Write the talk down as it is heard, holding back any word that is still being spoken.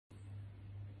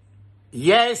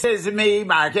Yes, it's me,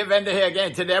 Market Vendor here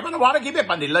again today. But I want to keep it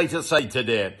on the lighter side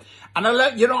today. And I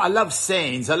love, I love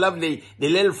sayings. I love the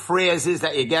little phrases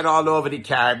that you get all over the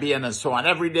Caribbean and so on.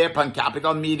 Every day upon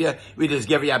Capital Media, we just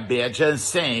give you a Bajan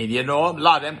saying, A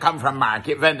lot of them come from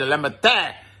Market Vendor. Let me tell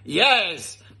you.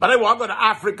 Yes. But I want to go to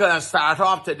Africa and start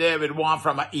off today with one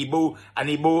from an Igbo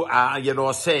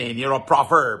saying,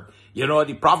 proverb.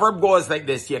 The proverb goes like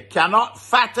this: you cannot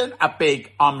fatten a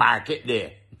pig on market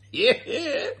day. Yeah.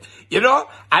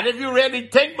 And if you really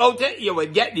think about it, you will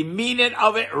get the meaning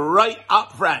of it right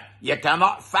up front. You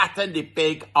cannot fatten the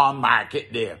pig on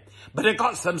market day. But they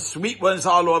got some sweet ones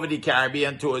all over the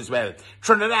Caribbean too as well.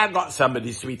 Trinidad got some of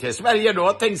the sweetest.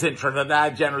 Well, things in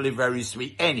Trinidad generally very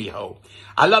sweet anyhow.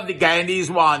 I love the Guyanese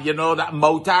one, that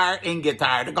motor in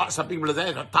guitar. They got some people that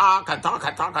say, talk and talk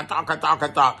and talk and talk and talk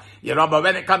and talk. But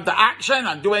when it comes to action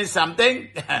and doing something,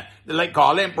 they like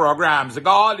calling programs. They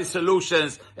got all the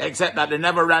solutions, except that they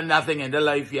never ran nothing in their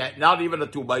life yet. Not even a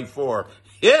 2x4.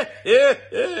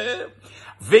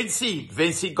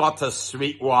 Vincey got a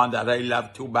sweet one that I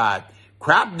love too bad.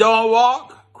 Crab don't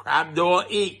walk, crab don't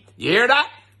eat. You hear that?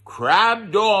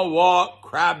 Crab don't walk,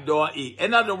 crab don't eat.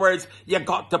 In other words, you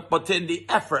got to put in the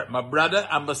effort, my brother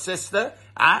and my sister.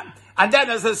 And then,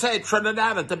 as I said,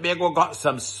 Trinidad and Tobago got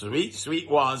some sweet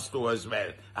ones too as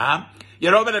well.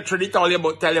 When a Trini tell you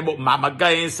about mama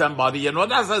guying somebody,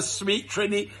 that's a sweet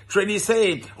Trini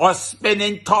saying. Or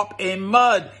spinning top in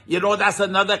mud. That's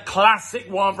another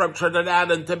classic one from Trinidad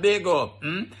and Tobago.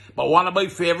 But one of my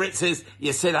favorites is,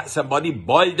 you say that somebody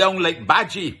boiled down like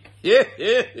Badgie.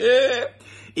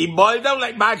 He boiled down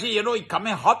like Badgie, he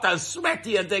coming hot and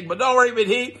sweaty and thing. But don't worry with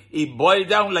he boiled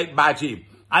down like Badgie.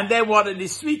 And then one of the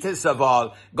sweetest of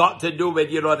all got to do with,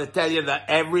 to tell you that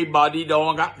everybody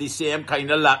don't got the same kind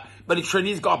of luck. But the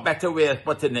Trinity's got a better way of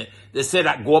putting it. They say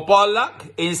that go Paul luck,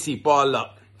 ain't see Paul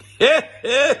luck.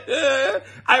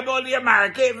 I'm only a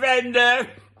market vendor.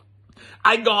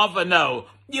 I gone for now.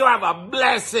 You have a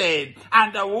blessed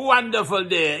and a wonderful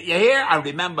day. You hear? And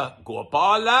remember, go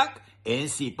Paul luck, ain't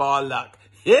see Paul luck.